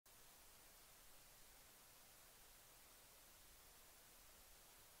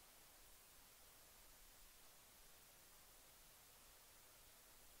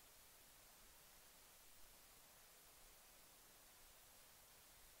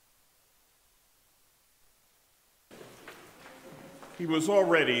He was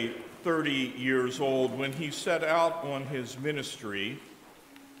already 30 years old when he set out on his ministry.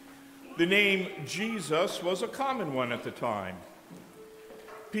 The name Jesus was a common one at the time.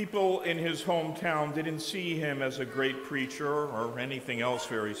 People in his hometown didn't see him as a great preacher or anything else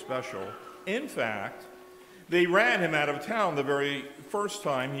very special. In fact, they ran him out of town the very first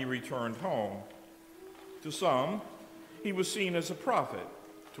time he returned home. To some, he was seen as a prophet.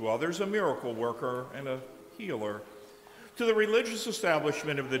 To others, a miracle worker and a healer. To the religious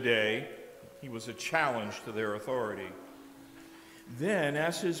establishment of the day, he was a challenge to their authority. Then,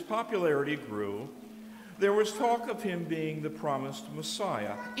 as his popularity grew, there was talk of him being the promised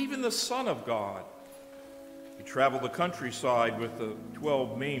Messiah, even the Son of God. He traveled the countryside with the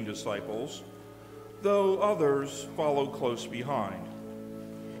 12 main disciples, though others followed close behind.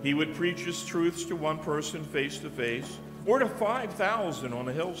 He would preach his truths to one person face to face, or to 5,000 on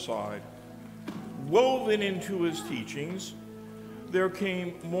a hillside. Woven into his teachings, there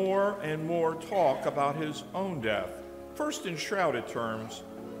came more and more talk about his own death, first in shrouded terms,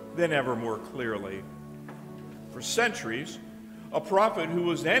 then ever more clearly. For centuries, a prophet who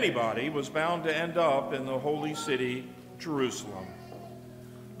was anybody was bound to end up in the holy city, Jerusalem.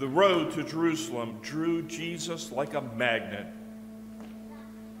 The road to Jerusalem drew Jesus like a magnet.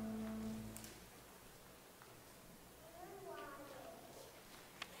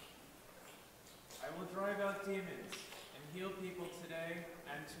 I will drive out demons and heal people today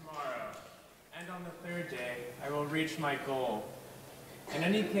and tomorrow, and on the third day I will reach my goal. In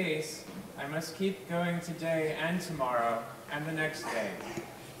any case, I must keep going today and tomorrow and the next day,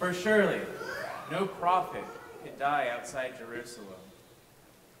 for surely no prophet could die outside Jerusalem.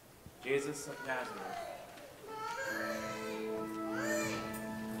 Jesus of Nazareth.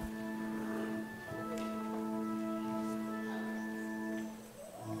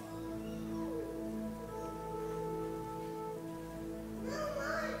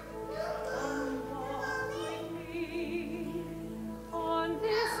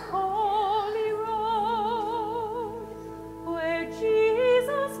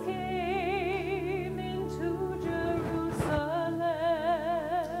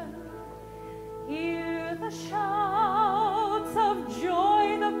 Shout.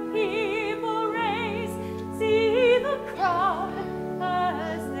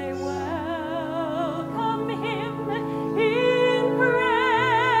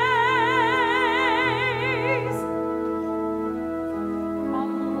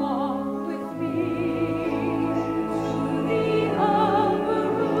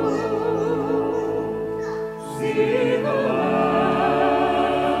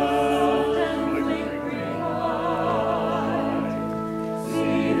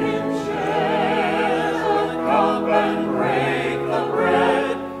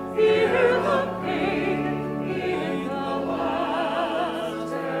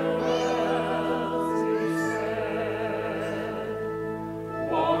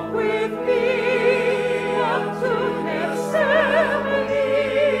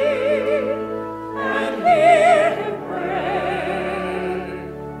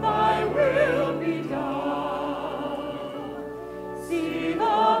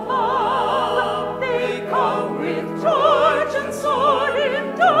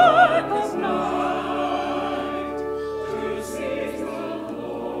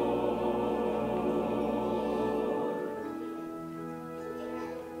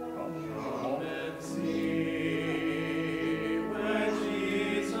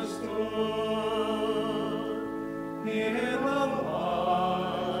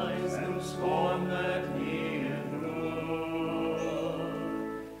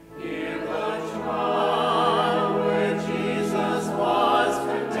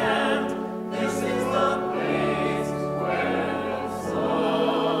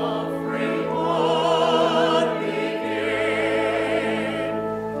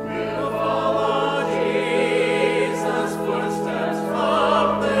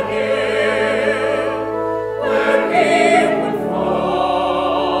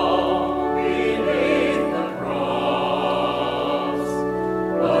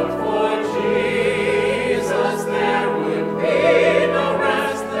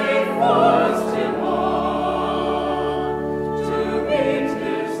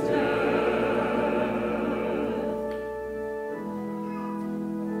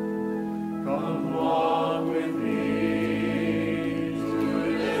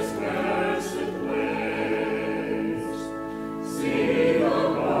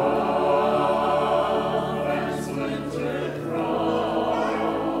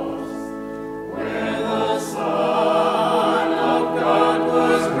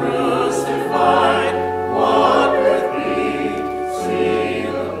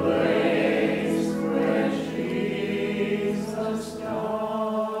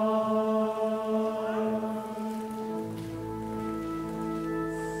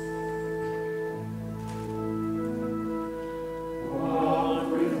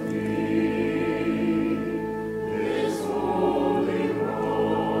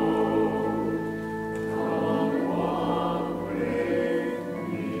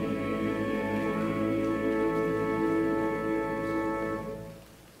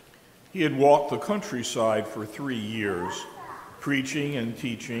 He had walked the countryside for 3 years, preaching and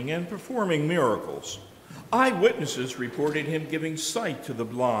teaching and performing miracles. Eyewitnesses reported him giving sight to the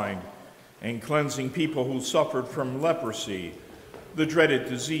blind and cleansing people who suffered from leprosy, the dreaded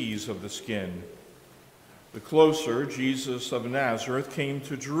disease of the skin. The closer Jesus of Nazareth came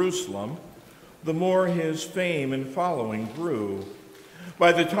to Jerusalem, the more his fame and following grew.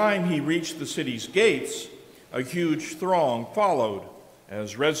 By the time he reached the city's gates, a huge throng followed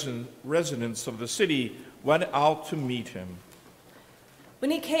as residents of the city went out to meet him.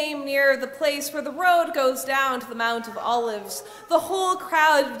 When he came near the place where the road goes down to the Mount of Olives, the whole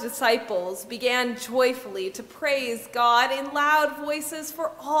crowd of disciples began joyfully to praise God in loud voices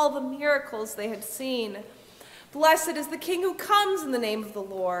for all the miracles they had seen. Blessed is the King who comes in the name of the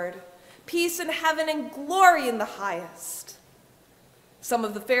Lord. Peace in heaven and glory in the highest. Some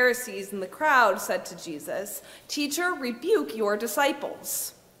of the Pharisees in the crowd said to Jesus, "Teacher, rebuke your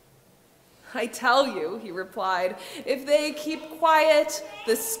disciples." "I tell you," he replied, "if they keep quiet,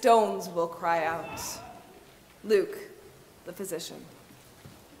 the stones will cry out." Luke, the physician.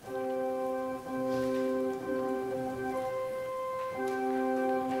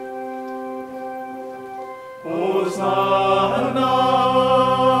 Hosanna.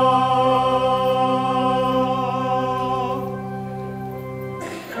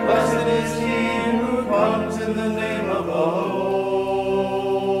 Blessed is he who comes in the name of the Lord.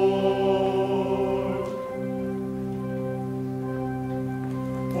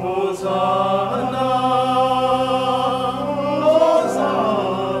 Hosanna, Hosanna.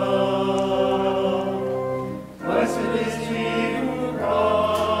 Blessed is he who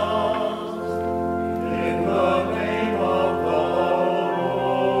comes in the name of the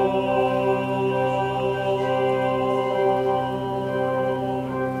Lord.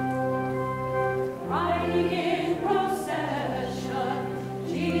 Riding in procession,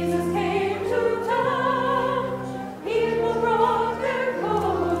 Jesus came to town. People brought their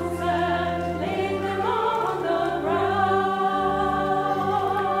coats and laid them on the ground.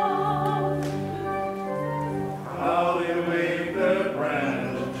 How they wave their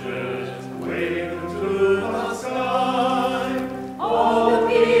branches, wave them to the sky. All the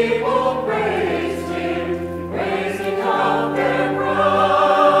people praised him, raising up their cry.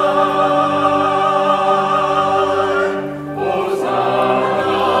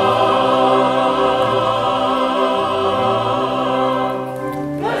 Hosanna!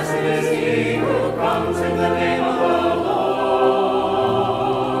 Blessed is he who comes in the name of the Lord.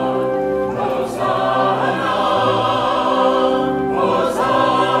 Hosanna!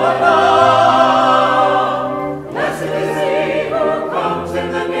 Hosanna! Blessed is he who comes in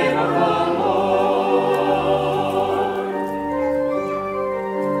the name of the Lord.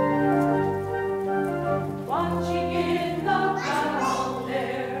 Watching in the crowd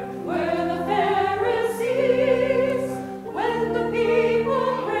there were the Pharisees. When the people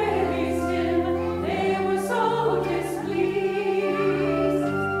praised him, they were so displeased.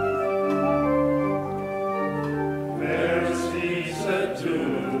 Pharisees said to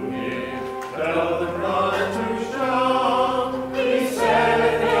him, tell them not to shout. He said,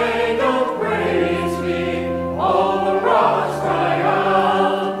 if they don't praise me, all the rocks cry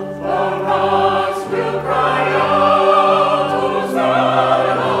out. The rocks will cry out,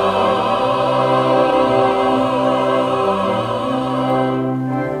 Hosanna.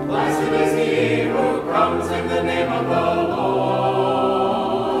 Blessed is he who comes in the name of the Lord.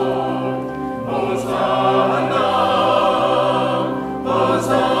 Hosanna.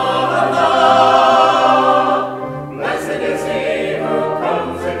 Hosanna. Blessed is he who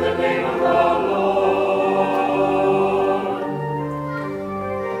comes in the name of the Lord.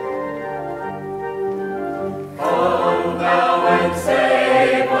 Come thou and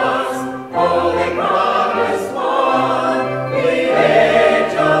save us, Holy Promised One. The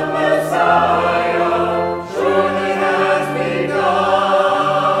age of Messiah surely has begun.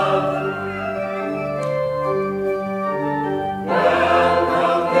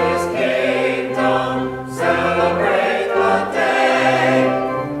 Welcome this kingdom, celebrate the day.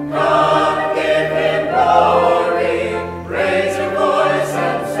 Come give him glory, raise your voice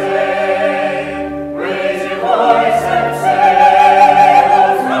and say, raise your voice and say,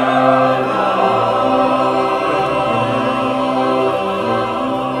 Hosanna.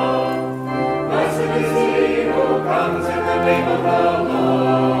 Blessed is he who comes in the name of the Lord.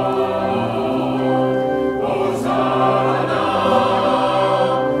 Hosanna.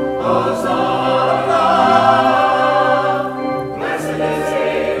 Hosanna. Blessed is he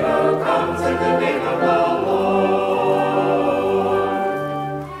who comes in the name of the Lord.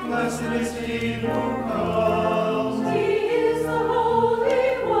 Blessed is he who comes. He is the Holy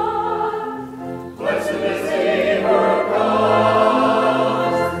One.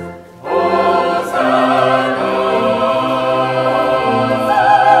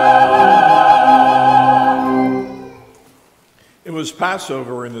 was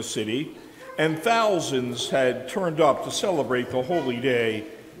Passover in the city, and thousands had turned up to celebrate the holy day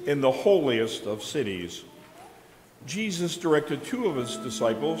in the holiest of cities. Jesus directed 2 of his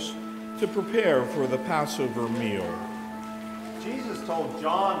disciples to prepare for the Passover meal. Jesus told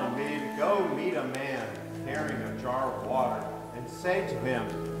John and me to go meet a man carrying a jar of water and say to him,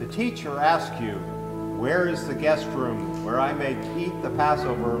 "The teacher asks you, where is the guest room where I may eat the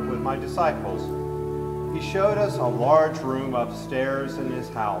Passover with my disciples?" He showed us a large room upstairs in his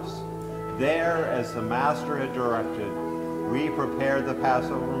house. There, as the Master had directed, we prepared the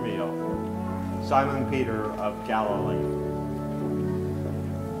Passover meal. Simon Peter of Galilee.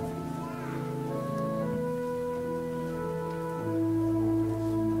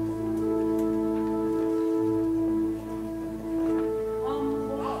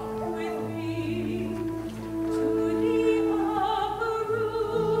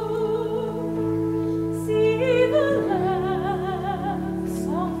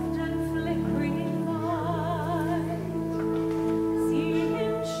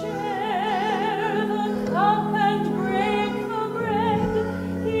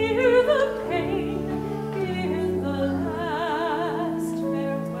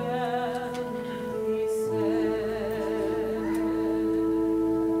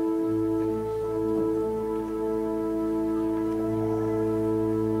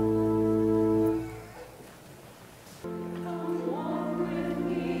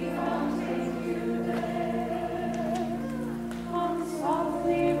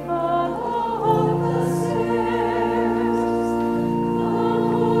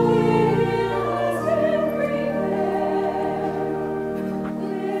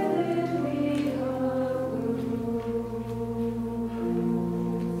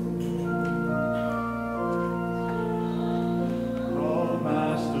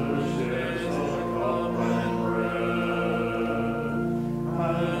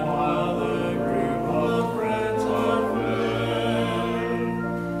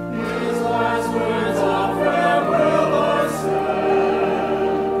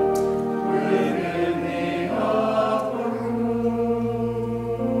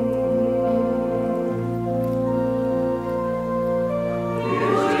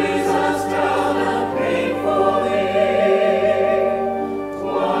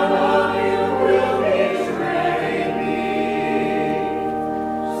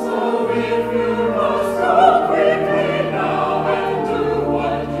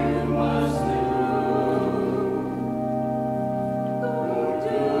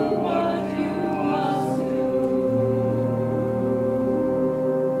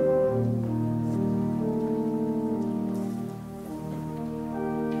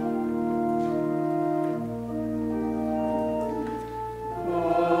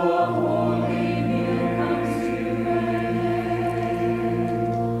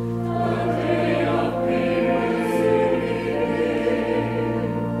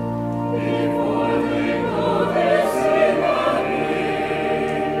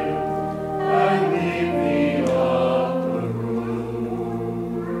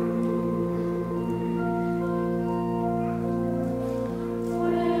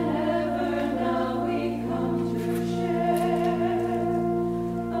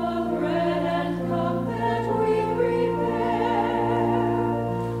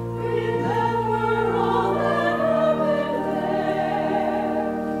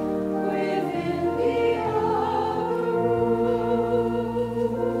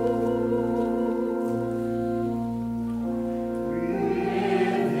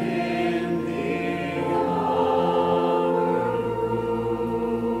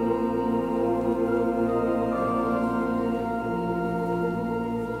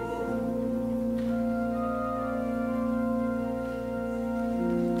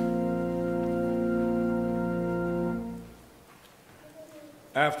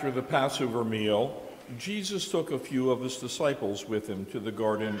 After the Passover meal, Jesus took a few of his disciples with him to the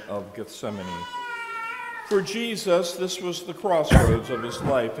Garden of Gethsemane. For Jesus, this was the crossroads of his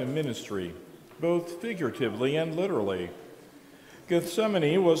life and ministry, both figuratively and literally.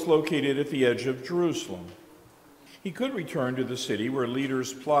 Gethsemane was located at the edge of Jerusalem. He could return to the city where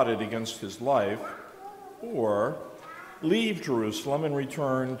leaders plotted against his life, or leave Jerusalem and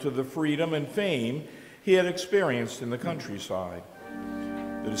return to the freedom and fame he had experienced in the countryside.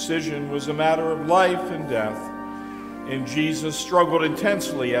 The decision was a matter of life and death, and Jesus struggled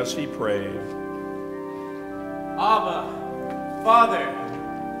intensely as he prayed. Abba, Father,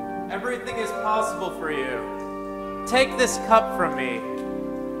 everything is possible for you. Take this cup from me.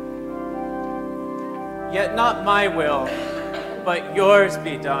 Yet not my will, but yours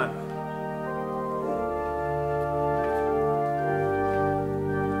be done.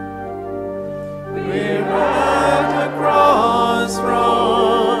 We're at a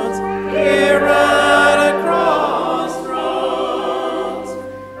crossroads. We're at a crossroads.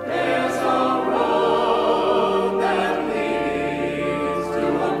 There's a road that leads to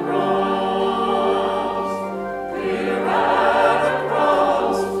a cross. We're at a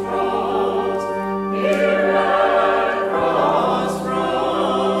crossroads. We're at a crossroads.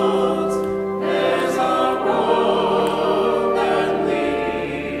 There's a road that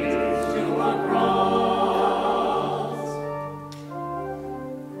leads to a cross.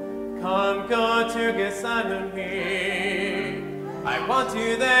 Come, go to Gethsemane. I want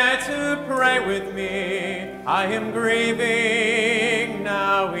you there to pray with me. I am grieving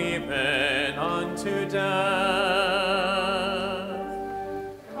now even unto death.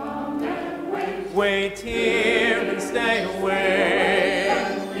 Come and wait. Wait here and stay away.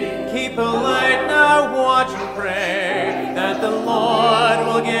 Keep a light now, watch and pray that the Lord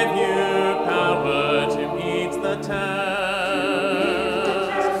will give you power to meet the test.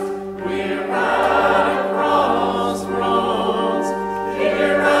 We're at a crossroads.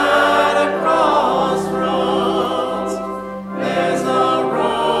 We're at a crossroads. There's a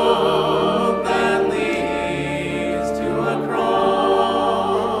road that leads to a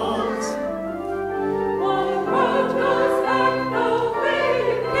cross. One road goes back the way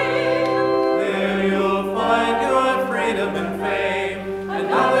you came. There you'll find your freedom and fame.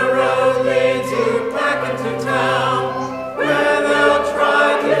 Another road leads you back into town, where they'll try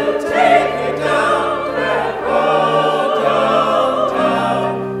to take you down that road, down,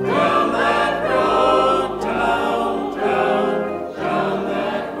 down, down that road, down, down, down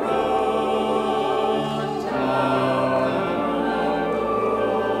that road, down that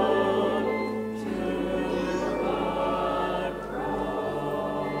road to the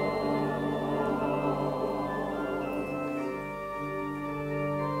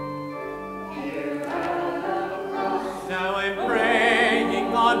Now I'm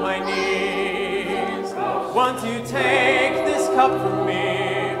praying on my knees. Won't you take this cup from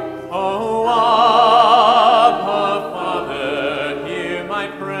me? Oh, Abba, Father, hear my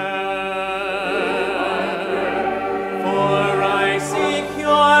prayer. For I seek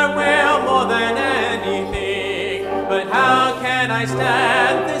your will more than anything. But how can I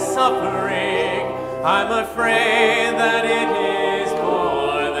stand this suffering? I'm afraid that it is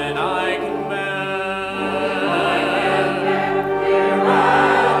more than I can bear. We're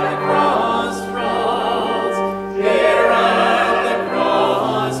at the crossroads. We're at the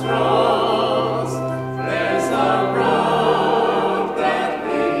crossroads. There's a road that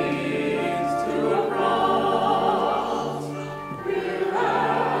leads to a cross. We're at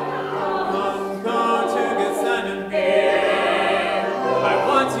the cross. Come, go to Gethsemane. I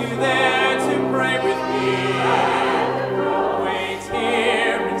want you there to pray with me.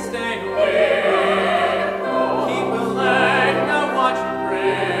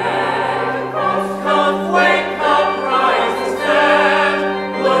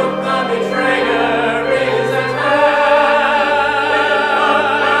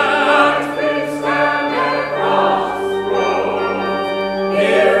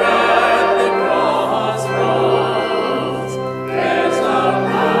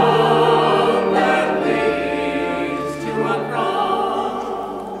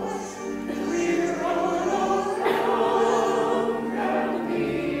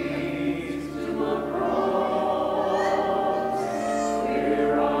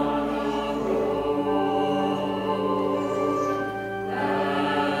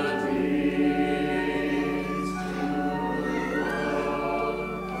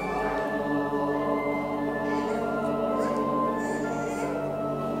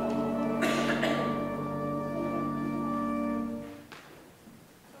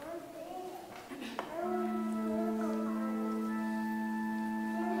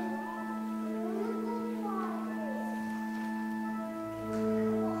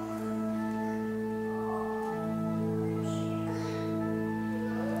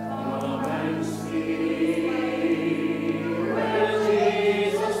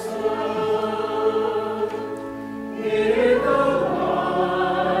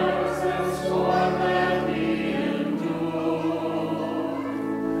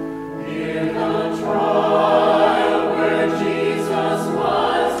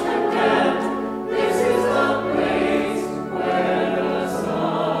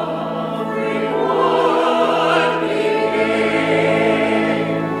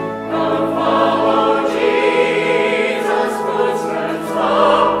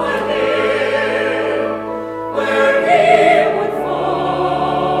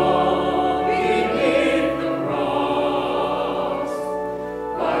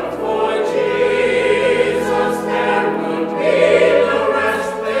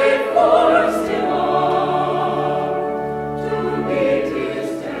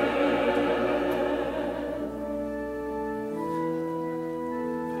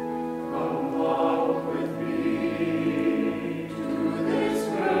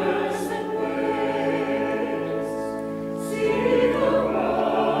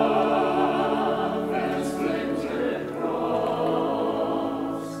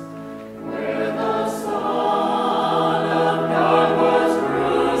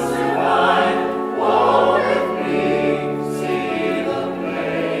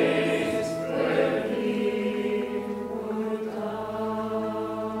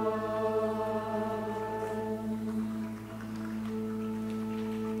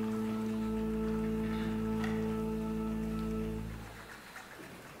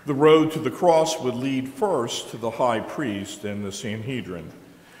 The road to the cross would lead first to the high priest and the Sanhedrin,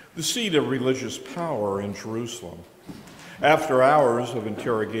 the seat of religious power in Jerusalem. After hours of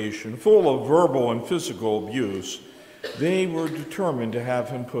interrogation, full of verbal and physical abuse, they were determined to have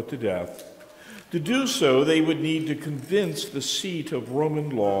him put to death. To do so, they would need to convince the seat of Roman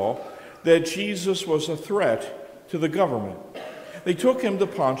law that Jesus was a threat to the government. They took him to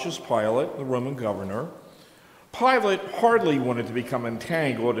Pontius Pilate, the Roman governor. Pilate hardly wanted to become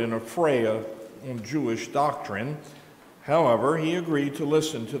entangled in a fray of Jewish doctrine. However, he agreed to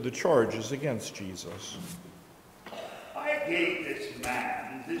listen to the charges against Jesus. I gave this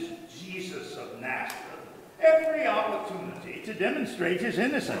man, this Jesus of Nazareth, every opportunity to demonstrate his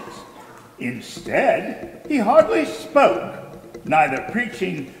innocence. Instead, he hardly spoke, neither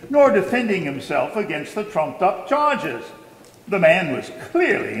preaching nor defending himself against the trumped-up charges. The man was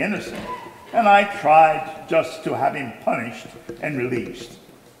clearly innocent, and I tried just to have him punished and released.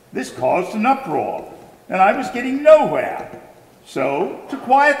 This caused an uproar, and I was getting nowhere. So, to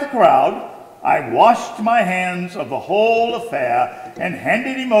quiet the crowd, I washed my hands of the whole affair and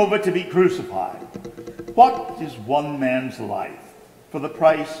handed him over to be crucified. What is one man's life for the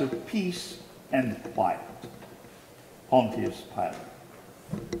price of peace and quiet? Pontius Pilate.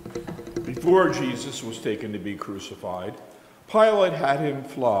 Before Jesus was taken to be crucified, Pilate had him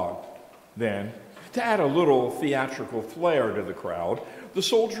flogged. Then, to add a little theatrical flair to the crowd, the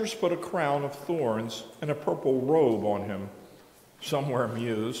soldiers put a crown of thorns and a purple robe on him. Some were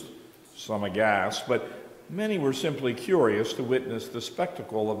amused, some aghast, but many were simply curious to witness the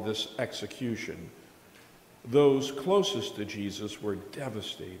spectacle of this execution. Those closest to Jesus were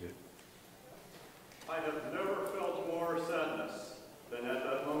devastated. I have never felt more sadness than at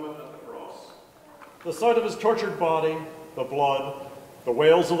that moment at the cross. The sight of his tortured body, the blood, the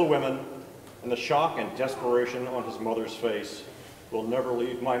wails of the women, and the shock and desperation on his mother's face will never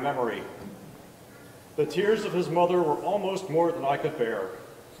leave my memory. The tears of his mother were almost more than I could bear.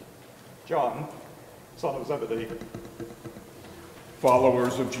 John, son of Zebedee.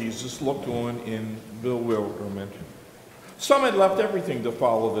 Followers of Jesus looked on in bewilderment. Some had left everything to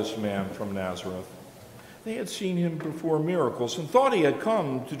follow this man from Nazareth. They had seen him perform miracles and thought he had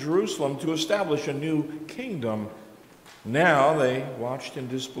come to Jerusalem to establish a new kingdom. Now they watched in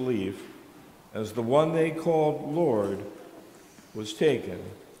disbelief as the one they called Lord was taken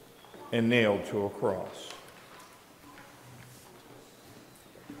and nailed to a cross.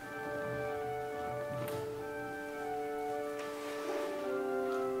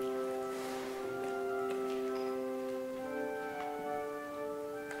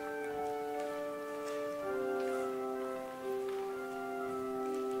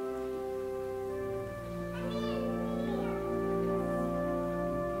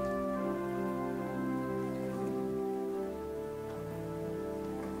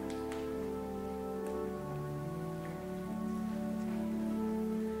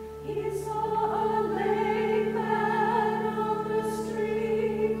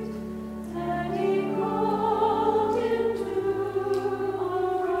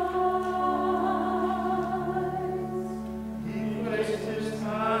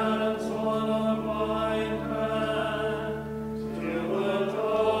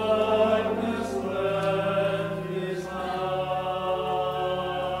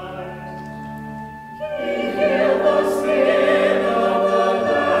 He healed the sin of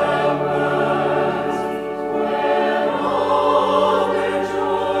the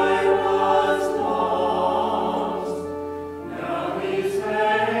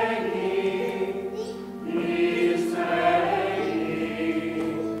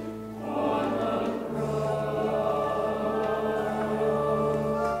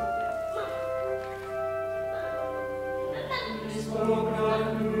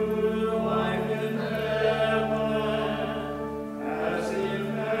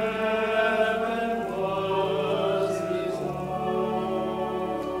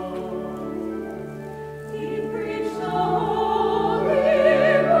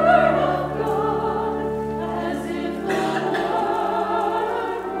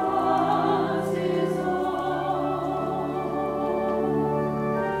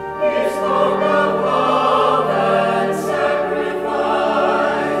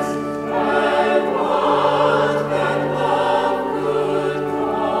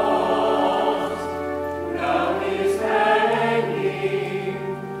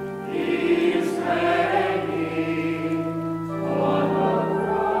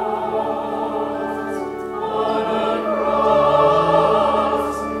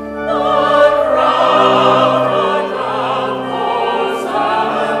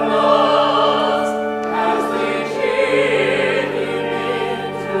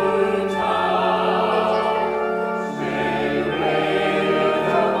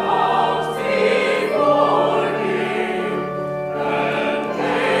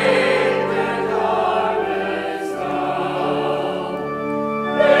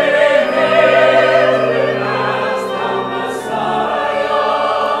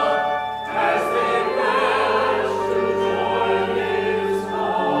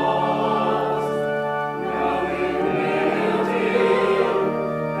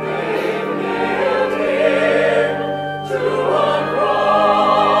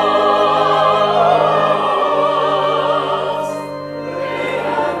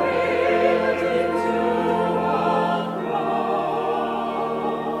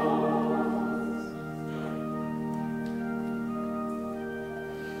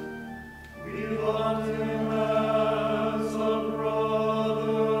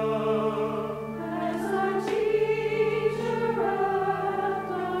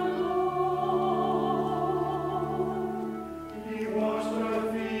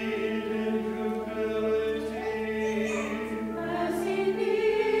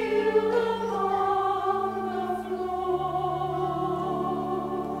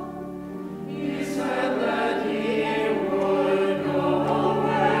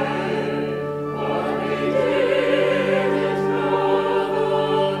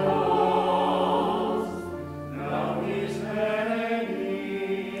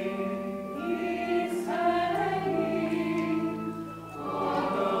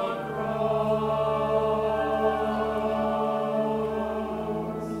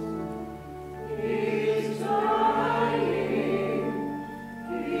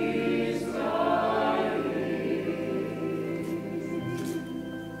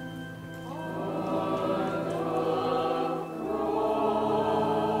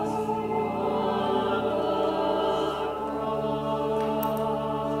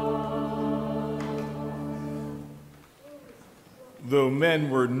though men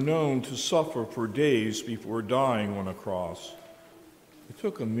were known to suffer for days before dying on a cross. It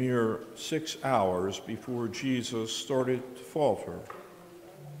took a mere 6 hours before Jesus started to falter.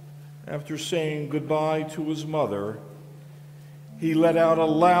 After saying goodbye to his mother, he let out a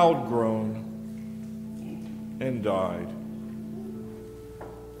loud groan and died.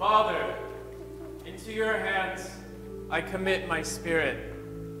 Father, into your hands I commit my spirit.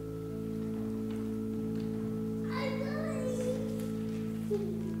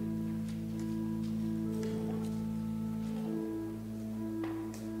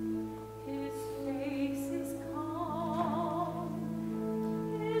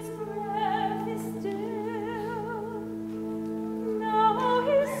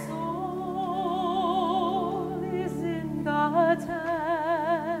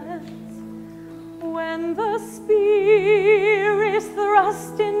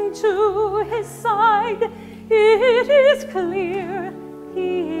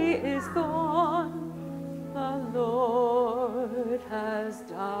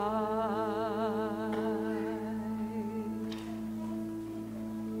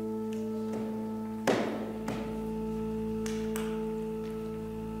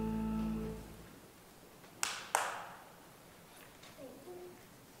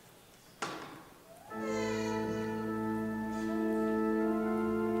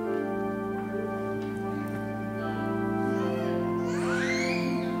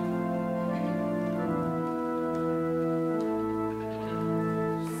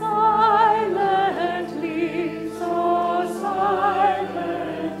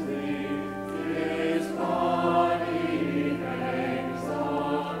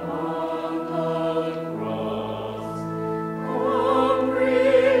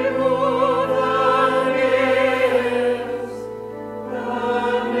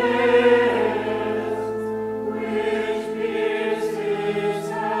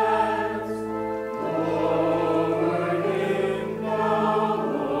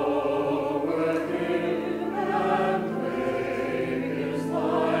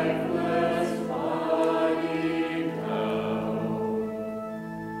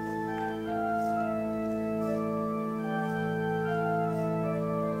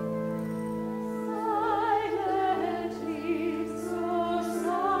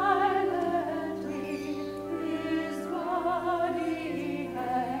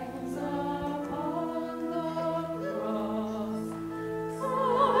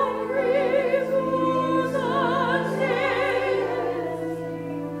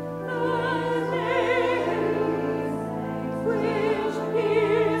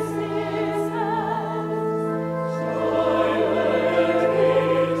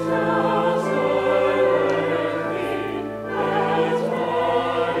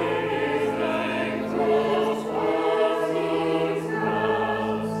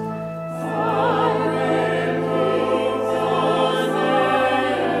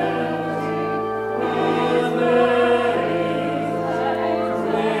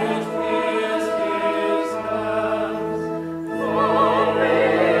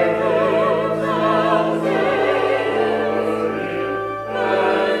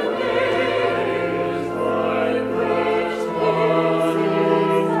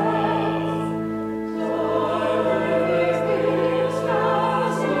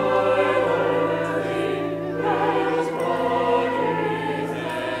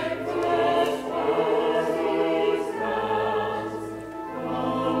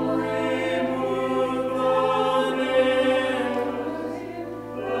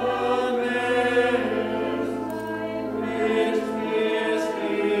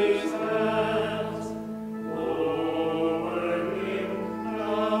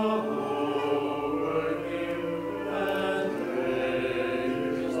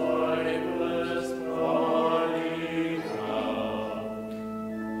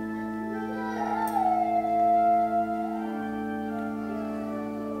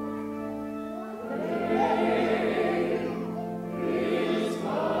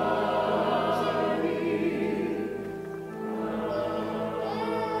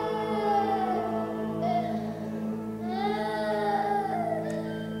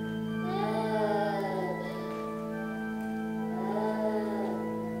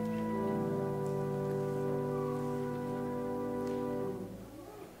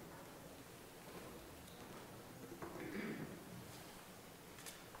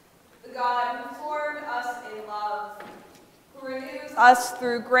 us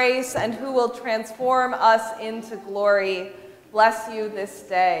through grace and who will transform us into glory. Bless you this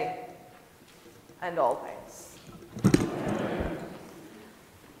day and always.